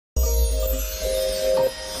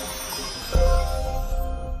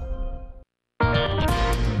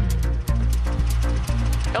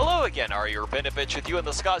again are your benefits with you in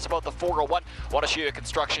the skies about the 401. Want to show you a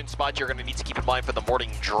construction spot you're going to need to keep in mind for the morning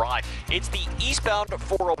drive. It's the eastbound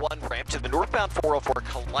 401 ramp to the northbound 404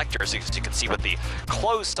 collector. So as you can see with the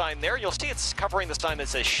closed sign there, you'll see it's covering the sign that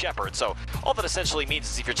says Shepherd. So all that essentially means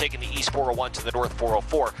is if you're taking the east 401 to the north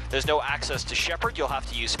 404, there's no access to Shepherd. You'll have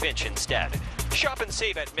to use Finch instead. Shop and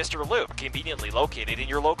save at Mr. Lube, conveniently located in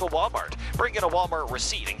your local Walmart. Bring in a Walmart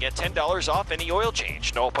receipt and get $10 off any oil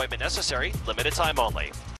change. No appointment necessary, limited time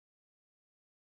only.